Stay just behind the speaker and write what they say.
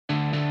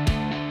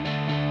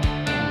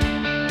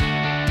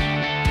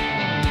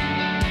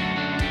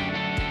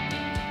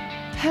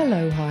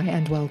Hello, hi,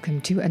 and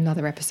welcome to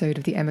another episode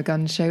of The Emma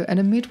Gunn Show and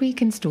a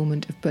midweek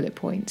instalment of Bullet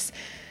Points.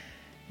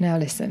 Now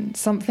listen,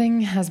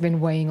 something has been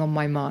weighing on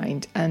my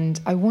mind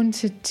and I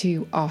wanted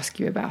to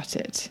ask you about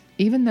it,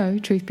 even though,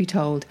 truth be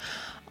told,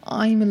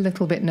 I'm a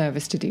little bit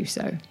nervous to do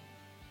so.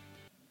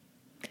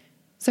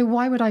 So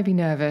why would I be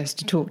nervous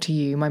to talk to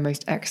you, my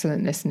most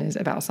excellent listeners,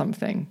 about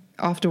something?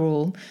 After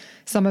all,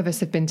 some of us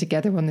have been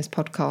together on this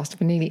podcast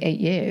for nearly 8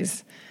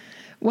 years.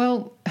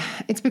 Well,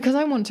 it's because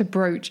I want to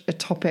broach a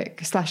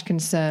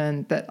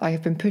topic/concern that I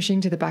have been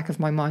pushing to the back of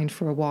my mind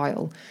for a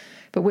while,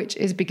 but which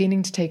is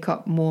beginning to take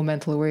up more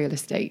mental real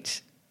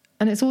estate.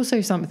 And it's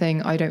also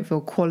something I don't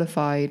feel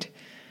qualified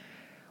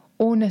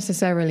or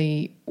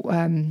necessarily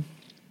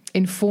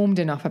informed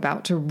enough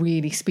about to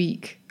really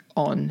speak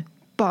on.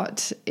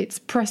 But it's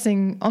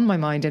pressing on my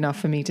mind enough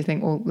for me to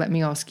think, well, let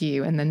me ask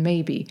you, and then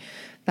maybe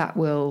that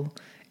will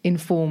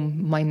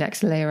inform my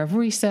next layer of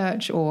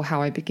research or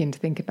how I begin to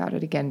think about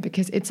it again,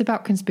 because it's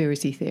about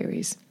conspiracy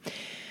theories.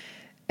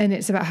 And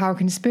it's about how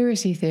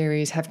conspiracy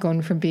theories have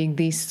gone from being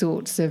these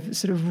sorts of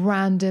sort of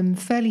random,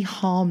 fairly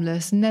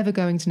harmless, never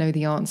going to know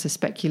the answer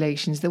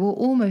speculations that were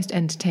almost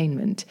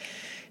entertainment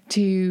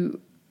to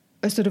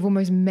a sort of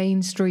almost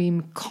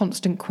mainstream,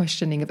 constant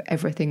questioning of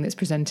everything that's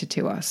presented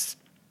to us.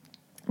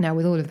 Now,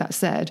 with all of that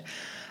said,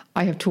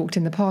 I have talked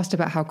in the past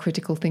about how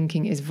critical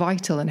thinking is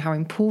vital and how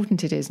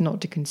important it is not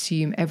to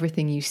consume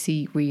everything you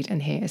see, read,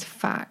 and hear as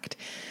fact.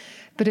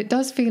 But it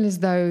does feel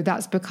as though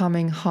that's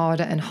becoming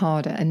harder and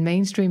harder, and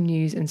mainstream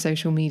news and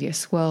social media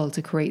swirl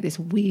to create this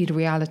weird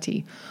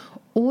reality,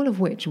 all of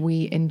which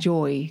we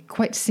enjoy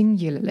quite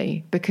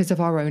singularly because of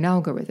our own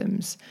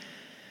algorithms.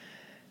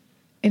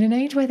 In an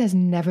age where there's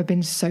never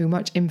been so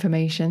much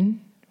information,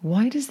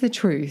 why does the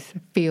truth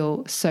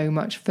feel so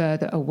much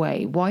further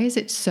away? Why is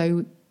it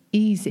so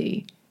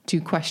easy to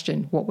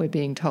question what we're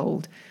being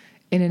told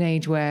in an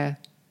age where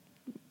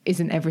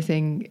isn't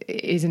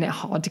it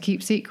hard to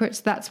keep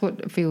secrets? That's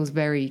what feels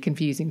very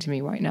confusing to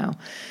me right now.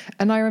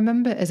 And I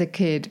remember as a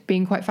kid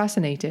being quite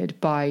fascinated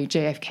by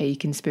JFK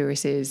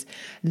conspiracies,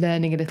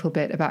 learning a little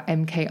bit about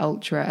MK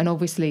Ultra, and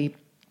obviously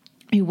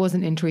who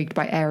wasn't intrigued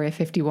by Area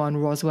 51,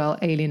 Roswell,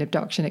 alien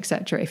abduction,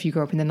 etc. if you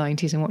grew up in the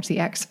 90s and watched the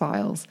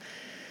X-Files.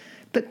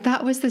 But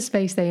that was the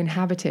space they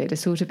inhabited, a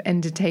sort of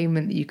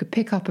entertainment that you could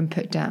pick up and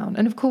put down.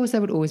 And of course, there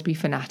would always be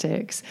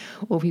fanatics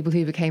or people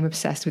who became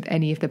obsessed with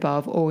any of the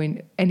above or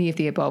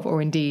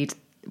indeed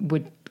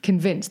would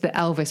convince that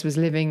Elvis was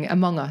living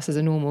among us as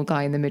a normal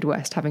guy in the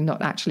Midwest, having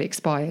not actually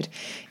expired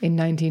in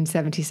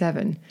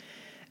 1977.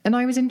 And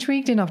I was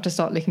intrigued enough to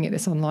start looking at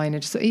this online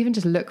and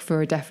just look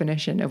for a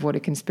definition of what a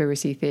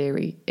conspiracy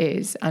theory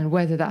is and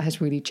whether that has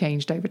really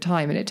changed over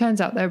time. And it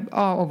turns out there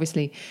are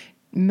obviously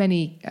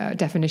many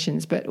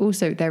definitions, but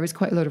also there is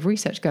quite a lot of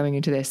research going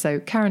into this.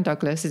 So Karen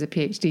Douglas is a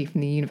PhD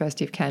from the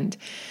University of Kent,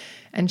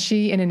 and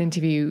she, in an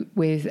interview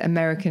with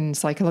American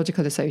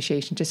Psychological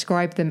Association,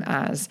 described them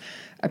as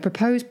a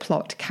proposed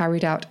plot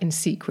carried out in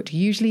secret,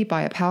 usually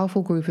by a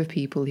powerful group of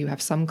people who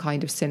have some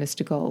kind of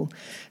sinister goal,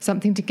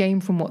 something to gain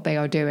from what they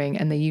are doing,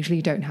 and they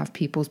usually don't have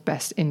people's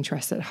best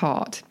interests at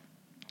heart.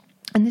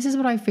 And this is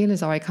what I feel as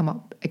though I come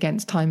up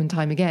against time and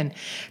time again.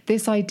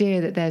 This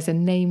idea that there's a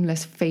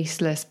nameless,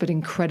 faceless, but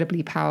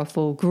incredibly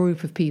powerful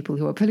group of people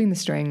who are pulling the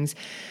strings.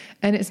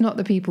 And it's not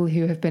the people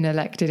who have been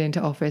elected into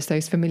office,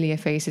 those familiar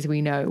faces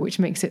we know, which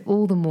makes it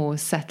all the more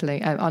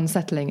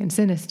unsettling and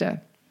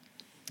sinister.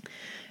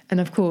 And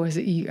of course,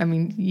 I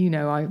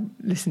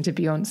listen to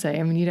Beyonce.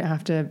 I mean, you don't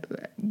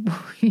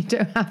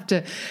have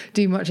to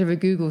do much of a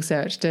Google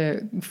search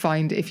to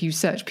find, if you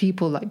search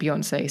people like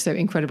Beyonce, so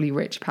incredibly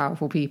rich,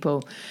 powerful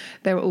people,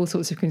 there are all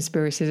sorts of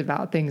conspiracies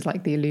about things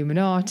like the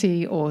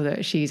Illuminati or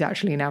that she's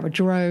actually now a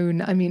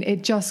drone. I mean,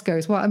 it just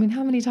goes, well, I mean,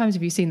 how many times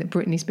have you seen that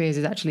Britney Spears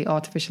is actually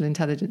artificial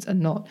intelligence and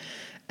not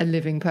a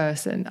living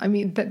person? I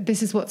mean,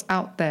 this is what's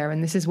out there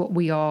and this is what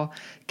we are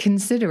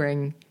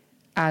considering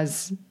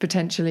as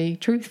potentially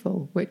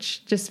truthful,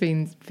 which just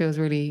feels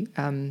really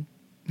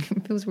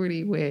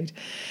weird.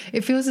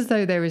 It feels as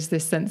though there is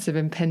this sense of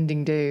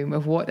impending doom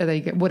of what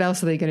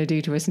else are they going to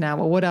do to us now,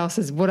 or what else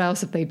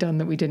have they done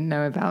that we didn't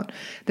know about,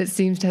 that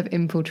seems to have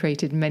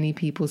infiltrated many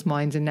people's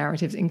minds and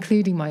narratives,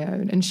 including my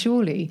own. And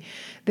surely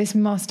this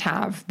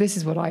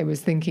is what I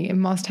was thinking, it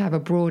must have a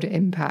broader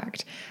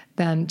impact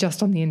than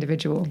just on the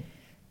individual.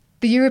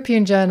 The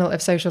European Journal of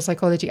Social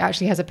Psychology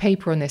actually has a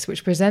paper on this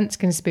which presents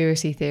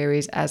conspiracy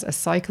theories as a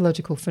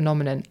psychological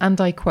phenomenon, and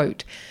I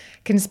quote,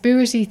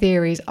 "Conspiracy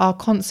theories are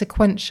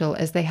consequential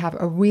as they have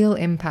a real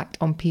impact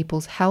on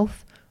people's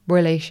health,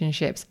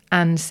 relationships,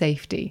 and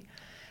safety.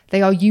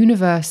 They are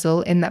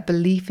universal in that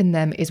belief in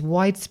them is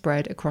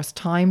widespread across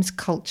times,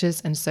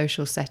 cultures, and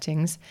social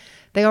settings.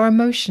 They are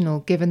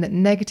emotional, given that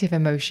negative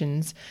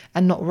emotions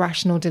and not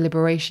rational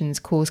deliberations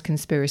cause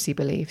conspiracy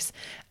beliefs.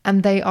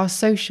 And they are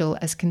social,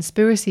 as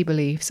conspiracy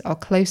beliefs are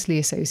closely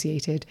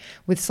associated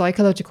with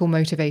psychological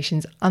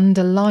motivations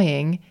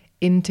underlying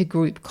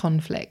intergroup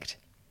conflict."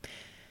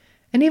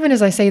 And even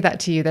as I say that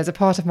to you, there's a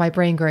part of my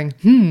brain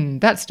going,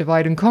 that's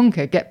divide and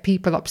conquer. Get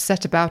people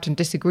upset about and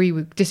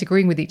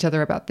disagreeing with each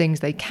other about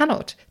things that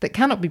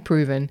cannot be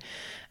proven,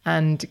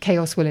 and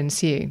chaos will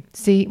ensue.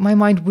 See, my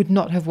mind would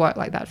not have worked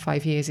like that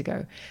 5 years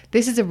ago.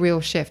 This is a real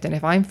shift. And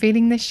if I'm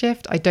feeling this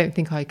shift, I don't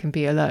think I can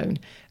be alone.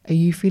 Are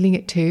you feeling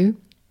it too?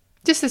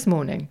 Just this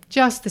morning,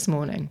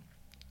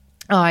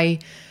 I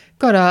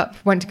got up,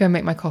 went to go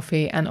make my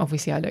coffee, and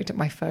obviously I looked at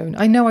my phone.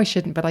 I know I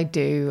shouldn't, but I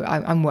do.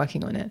 I'm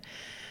working on it.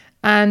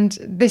 And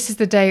this is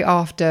the day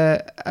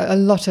after a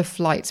lot of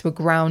flights were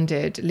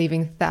grounded,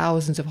 leaving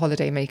thousands of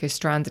holidaymakers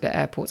stranded at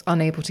airports,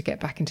 unable to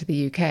get back into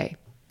the UK.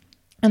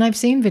 And I've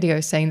seen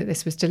videos saying that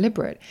this was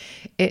deliberate.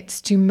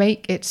 It's to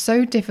make it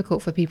so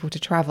difficult for people to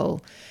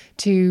travel,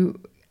 to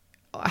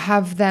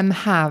have them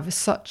have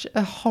such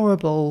a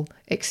horrible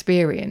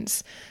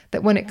experience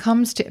that when it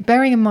comes to,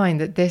 bearing in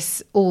mind that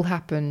this all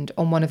happened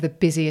on one of the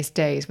busiest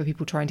days for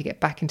people trying to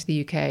get back into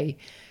the UK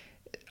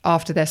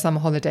after their summer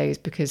holidays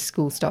because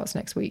school starts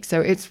next week.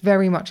 So it's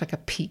very much like a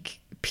peak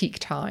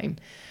time.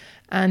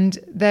 And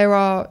there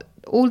are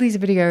all these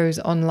videos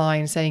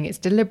online saying it's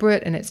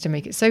deliberate and it's to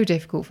make it so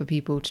difficult for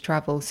people to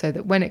travel so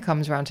that when it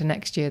comes around to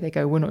next year, they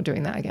go, we're not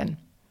doing that again.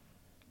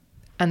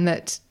 And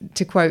that,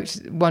 to quote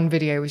one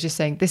video, was just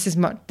saying, this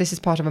is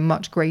part of a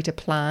much greater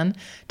plan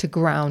to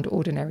ground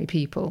ordinary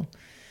people.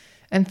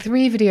 And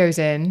 3 videos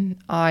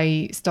in,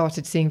 I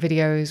started seeing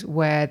videos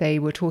where they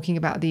were talking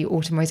about the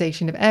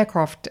automation of air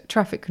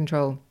traffic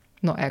control,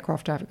 and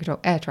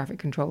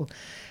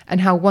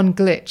how one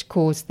glitch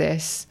caused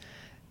this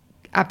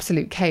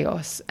absolute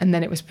chaos. And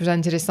then it was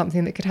presented as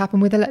something that could happen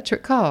with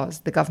electric cars.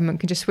 The government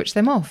can just switch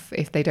them off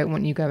if they don't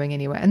want you going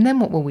anywhere. And then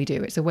what will we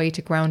do? It's a way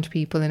to ground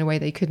people in a way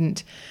they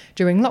couldn't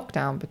during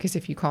lockdown, because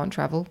if you can't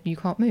travel, you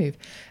can't move.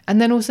 And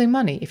then also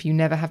money. If you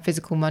never have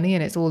physical money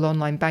and it's all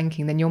online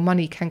banking, then your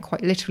money can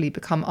quite literally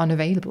become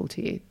unavailable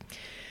to you.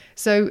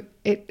 So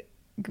it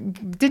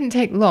didn't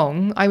take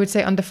long, I would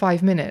say under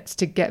 5 minutes,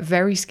 to get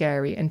very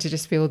scary and to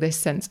just feel this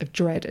sense of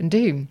dread and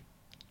doom.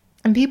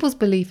 And people's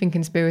belief in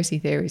conspiracy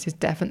theories has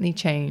definitely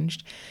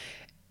changed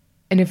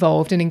and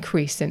evolved and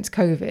increased since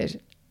COVID.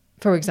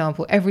 For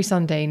example, every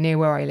Sunday near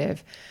where I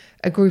live,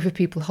 a group of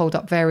people hold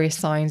up various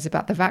signs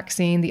about the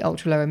vaccine, the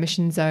ultra-low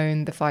emission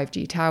zone, the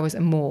 5G towers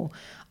and more,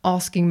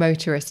 asking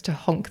motorists to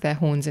honk their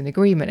horns in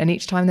agreement. And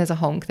each time there's a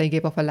honk, they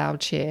give off a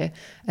loud cheer.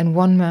 And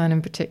one man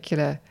in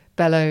particular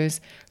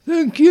bellows,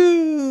 "Thank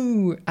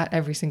you," at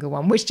every single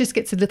one, which just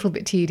gets a little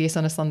bit tedious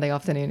on a Sunday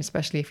afternoon,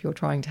 especially if you're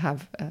trying to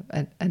have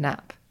a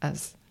nap,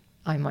 as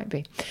I might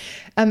be.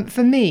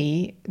 For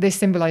me, this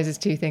symbolizes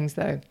 2 things,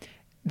 though.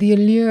 The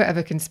allure of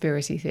a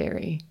conspiracy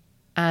theory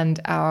and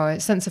our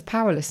sense of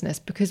powerlessness,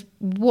 because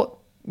what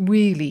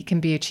really can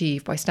be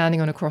achieved by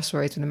standing on a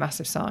crossroads with a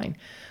massive sign?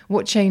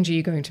 What change are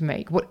you going to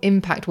make? What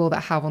impact will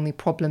that have on the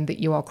problem that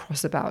you are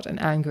cross about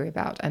and angry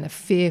about and are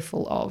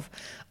fearful of,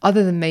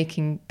 other than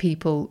making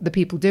the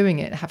people doing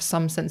it have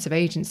some sense of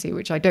agency,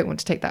 which I don't want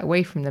to take that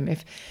away from them.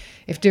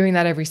 If doing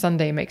that every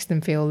Sunday makes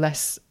them feel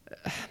less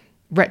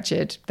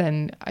wretched,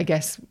 then I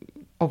guess,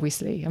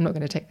 obviously, I'm not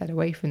going to take that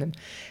away from them.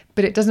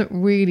 But it doesn't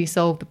really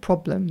solve the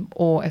problem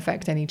or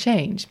affect any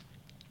change.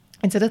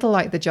 It's a little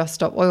like the Just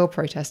Stop Oil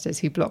protesters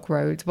who block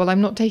roads. While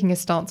I'm not taking a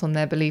stance on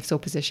their beliefs or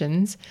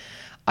positions,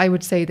 I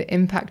would say that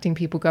impacting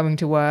people going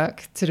to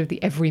work, sort of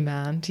the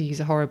everyman, to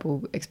use a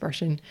horrible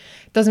expression,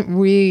 doesn't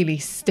really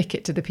stick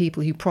it to the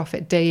people who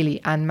profit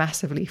daily and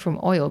massively from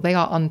oil. They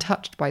are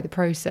untouched by the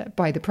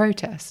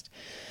protest.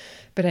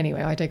 But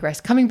anyway, I digress.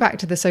 Coming back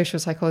to the social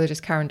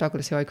psychologist Karen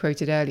Douglas, who I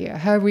quoted earlier,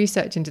 her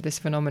research into this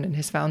phenomenon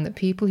has found that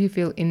people who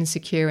feel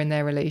insecure in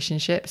their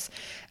relationships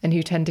and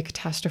who tend to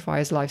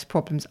catastrophize life's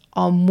problems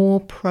are more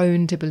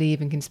prone to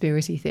believe in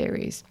conspiracy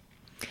theories.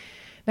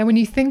 Now, when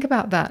you think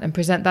about that and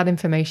present that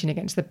information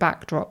against the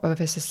backdrop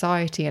of a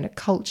society and a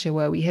culture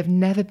where we have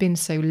never been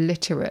so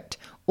literate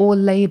or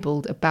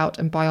labelled about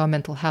and by our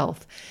mental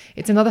health,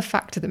 it's another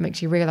factor that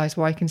makes you realise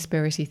why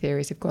conspiracy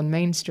theories have gone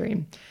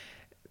mainstream.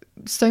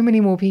 So many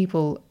more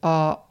people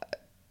are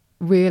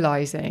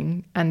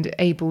realizing and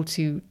able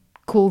to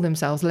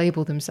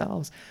label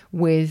themselves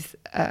with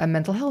a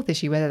mental health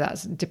issue, whether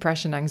that's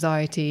depression,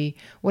 anxiety,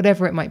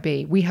 whatever it might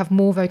be. We have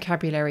more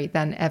vocabulary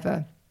than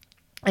ever.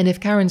 And if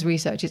Karen's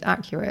research is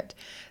accurate,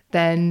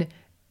 then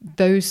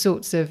those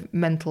sorts of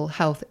mental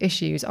health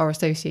issues are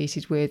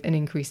associated with an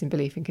increase in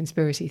belief in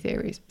conspiracy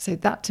theories. So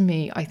that, to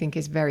me, I think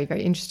is very,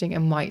 very interesting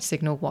and might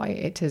signal why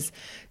it has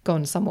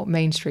gone somewhat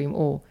mainstream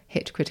or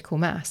hit critical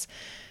mass.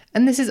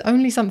 And this is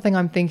only something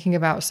I'm thinking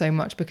about so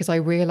much because I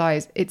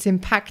realise it's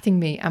impacting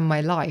me and my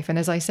life. And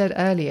as I said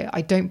earlier, I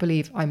don't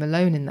believe I'm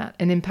alone in that,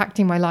 and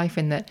impacting my life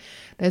in that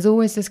there's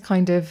always this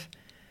kind of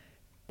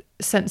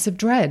sense of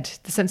dread,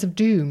 the sense of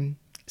doom.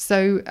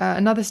 So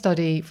another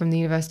study from the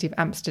University of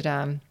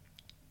Amsterdam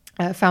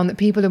found that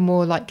people are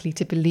more likely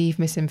to believe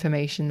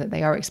misinformation that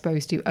they are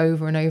exposed to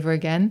over and over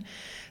again,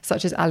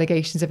 such as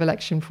allegations of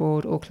election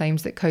fraud or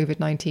claims that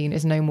COVID-19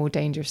 is no more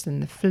dangerous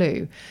than the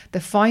flu. The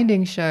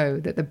findings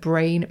show that the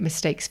brain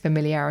mistakes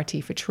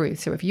familiarity for truth.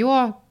 So if you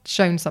are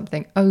shown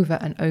something over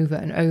and over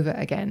and over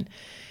again,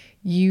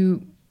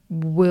 you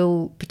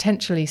will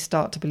potentially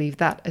start to believe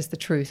that as the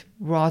truth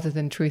rather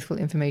than truthful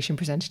information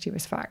presented to you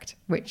as fact,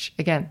 which,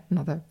 again,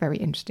 another very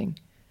interesting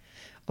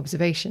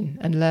observation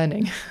and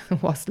learning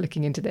whilst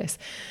looking into this.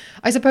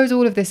 I suppose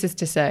all of this is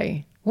to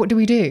say, what do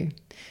we do?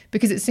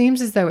 Because it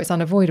seems as though it's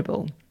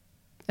unavoidable.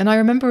 And I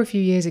remember a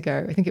few years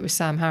ago, I think it was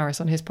Sam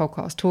Harris on his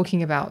podcast,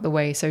 talking about the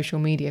way social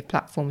media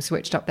platforms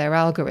switched up their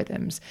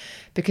algorithms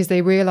because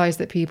they realized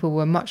that people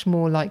were much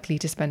more likely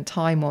to spend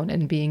time on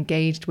and be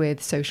engaged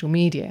with social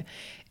media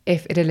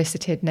if it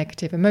elicited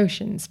negative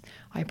emotions.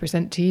 I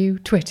present to you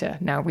Twitter,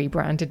 now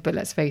rebranded, but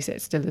let's face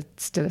it, still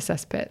a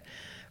cesspit,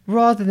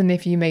 rather than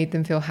if you made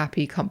them feel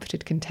happy,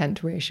 comforted,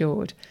 content,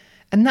 reassured.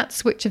 And that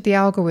switch of the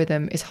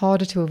algorithm is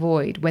harder to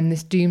avoid when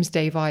this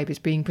doomsday vibe is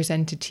being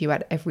presented to you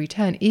at every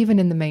turn, even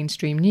in the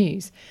mainstream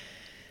news.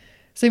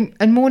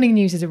 And morning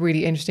news is a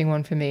really interesting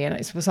one for me, and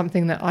it's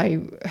something that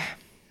I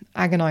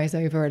agonize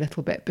over a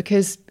little bit,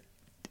 because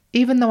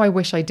even though I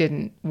wish I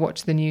didn't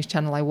watch the news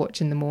channel I watch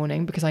in the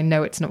morning, because I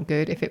know it's not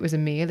good. If it was a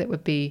meal, it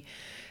would be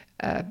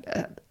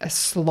a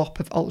slop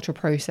of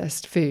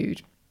ultra-processed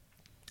food.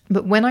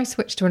 But when I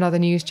switched to another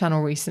news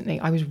channel recently,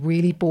 I was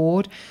really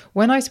bored.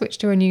 When I switched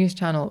to a news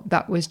channel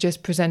that was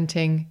just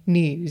presenting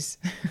news,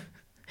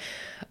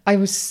 I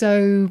was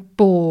so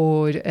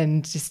bored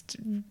and just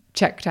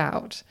checked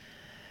out,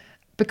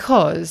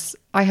 because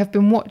I have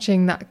been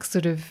watching that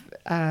sort of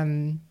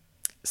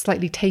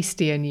slightly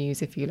tastier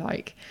news, if you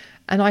like.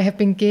 And I have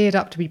been geared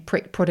up to be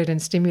prick prodded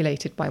and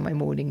stimulated by my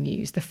morning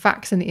news. The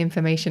facts and the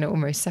information are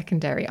almost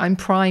secondary. I'm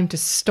primed to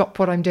stop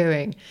what I'm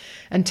doing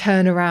and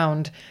turn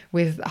around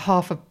with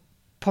half a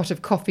pot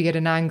of coffee at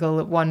an angle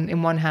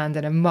in one hand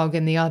and a mug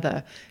in the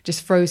other,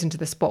 just frozen to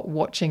the spot,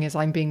 watching as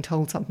I'm being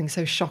told something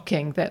so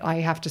shocking that I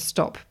have to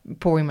stop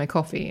pouring my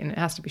coffee. And it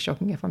has to be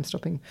shocking if I'm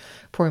stopping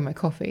pouring my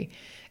coffee.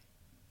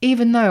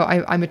 Even though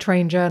I'm a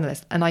trained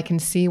journalist and I can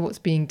see what's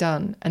being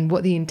done and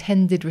what the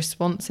intended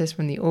response is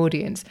from the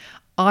audience,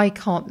 I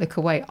can't look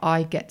away.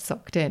 I get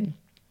sucked in.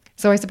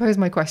 So I suppose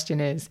my question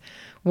is,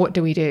 what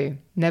do we do?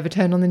 Never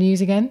turn on the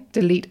news again?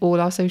 Delete all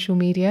our social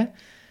media?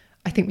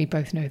 I think we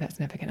both know that's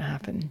never going to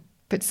happen.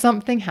 But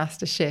something has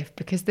to shift,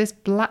 because this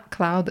black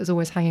cloud that's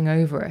always hanging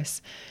over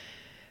us,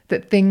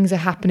 that things are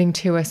happening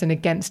to us and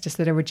against us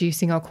that are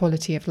reducing our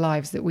quality of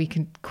life that we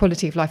can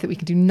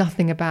do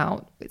nothing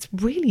about. It's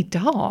really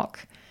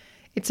dark.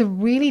 It's a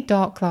really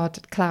dark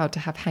cloud to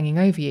have hanging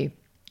over you.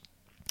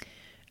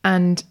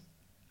 And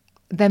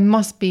there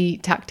must be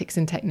tactics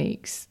and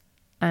techniques.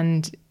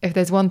 And if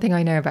there's one thing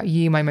I know about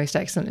you, my most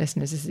excellent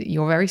listeners, is that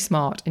you're very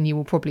smart and you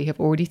will probably have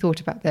already thought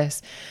about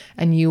this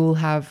and you will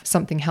have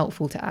something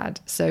helpful to add.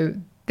 So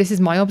this is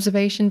my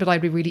observation, but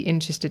I'd be really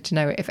interested to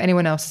know if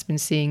anyone else has been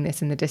seeing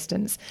this in the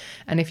distance,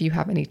 and if you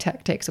have any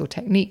tactics or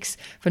techniques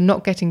for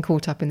not getting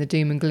caught up in the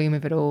doom and gloom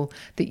of it all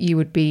that you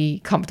would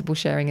be comfortable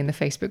sharing in the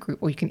Facebook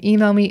group. Or you can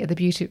email me at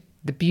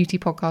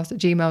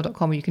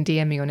thebeautypodcast@gmail.com, or you can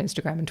DM me on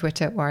Instagram and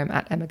Twitter, where I'm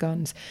at Emma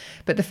Guns.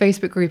 But the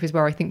Facebook group is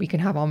where I think we can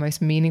have our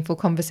most meaningful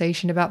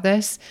conversation about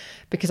this,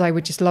 because I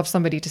would just love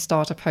somebody to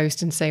start a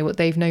post and say what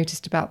they've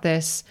noticed about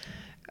this,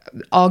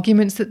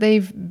 arguments that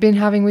they've been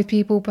having with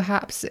people,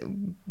 perhaps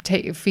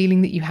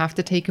feeling that you have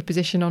to take a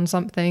position on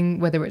something,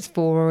 whether it's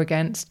for or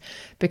against,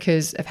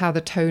 because of how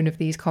the tone of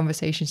these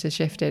conversations has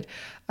shifted.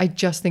 I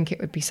just think it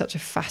would be such a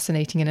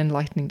fascinating and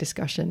enlightening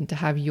discussion to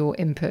have your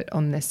input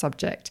on this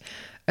subject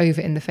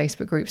over in the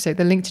Facebook group. So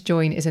the link to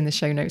join is in the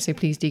show notes, so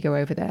please do go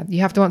over there.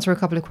 You have to answer a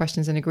couple of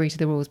questions and agree to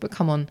the rules, but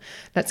come on,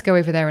 let's go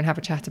over there and have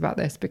a chat about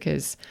this,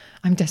 because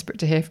I'm desperate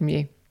to hear from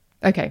you.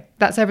 Okay,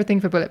 that's everything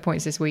for Bullet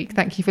Points this week.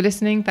 Thank you for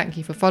listening. Thank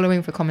you for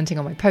following, for commenting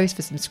on my post,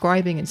 for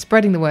subscribing and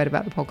spreading the word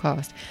about the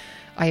podcast.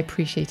 I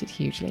appreciate it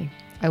hugely.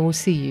 I will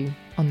see you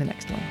on the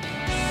next one.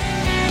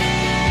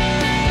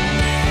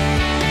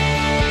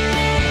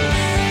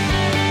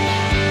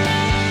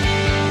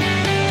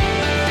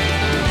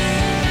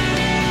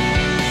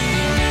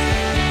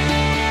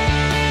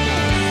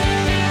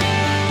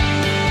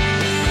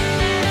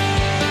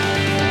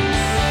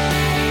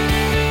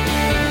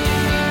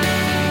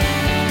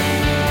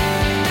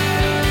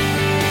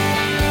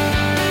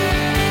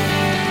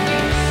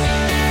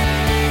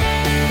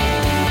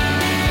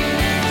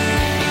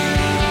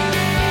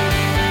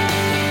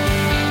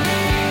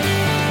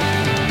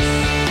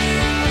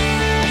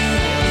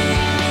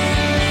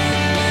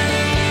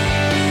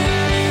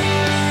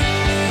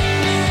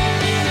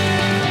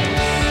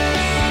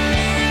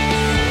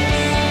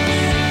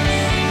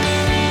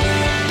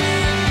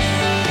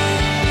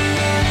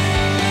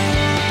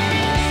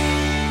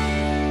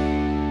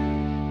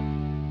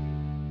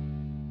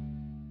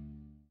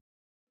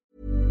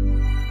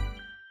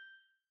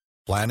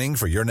 Planning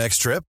for your next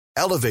trip?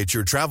 Elevate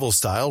your travel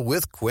style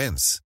with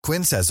Quince.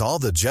 Quince has all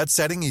the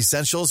jet-setting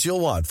essentials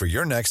you'll want for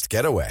your next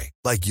getaway,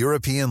 like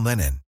European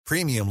linen,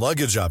 premium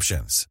luggage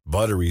options,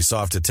 buttery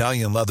soft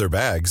Italian leather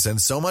bags,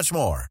 and so much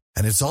more.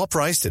 And it's all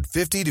priced at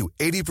 50 to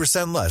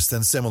 80% less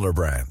than similar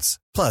brands.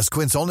 Plus,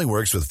 Quince only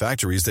works with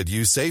factories that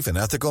use safe and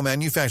ethical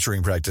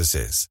manufacturing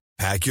practices.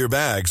 Pack your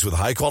bags with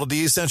high-quality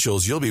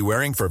essentials you'll be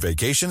wearing for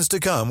vacations to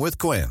come with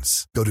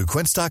Quince. Go to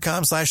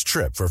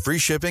quince.com/trip for free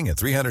shipping and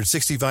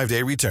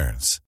 365-day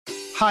returns.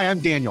 Hi, I'm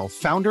Daniel,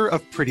 founder of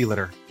Pretty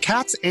Litter.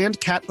 Cats and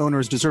cat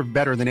owners deserve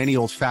better than any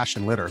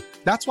old-fashioned litter.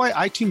 That's why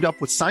I teamed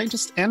up with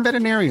scientists and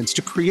veterinarians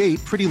to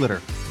create Pretty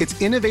Litter.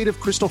 Its innovative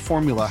crystal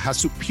formula has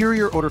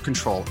superior odor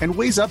control and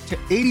weighs up to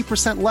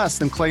 80% less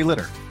than clay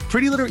litter.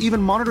 Pretty Litter even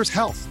monitors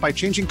health by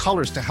changing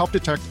colors to help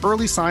detect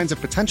early signs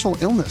of potential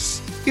illness.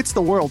 It's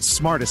the world's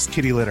smartest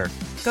kitty litter.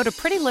 Go to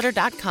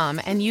prettylitter.com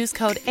and use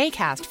code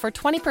ACAST for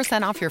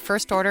 20% off your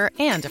first order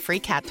and a free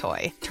cat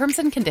toy. Terms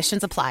and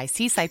conditions apply.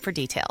 See site for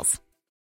details.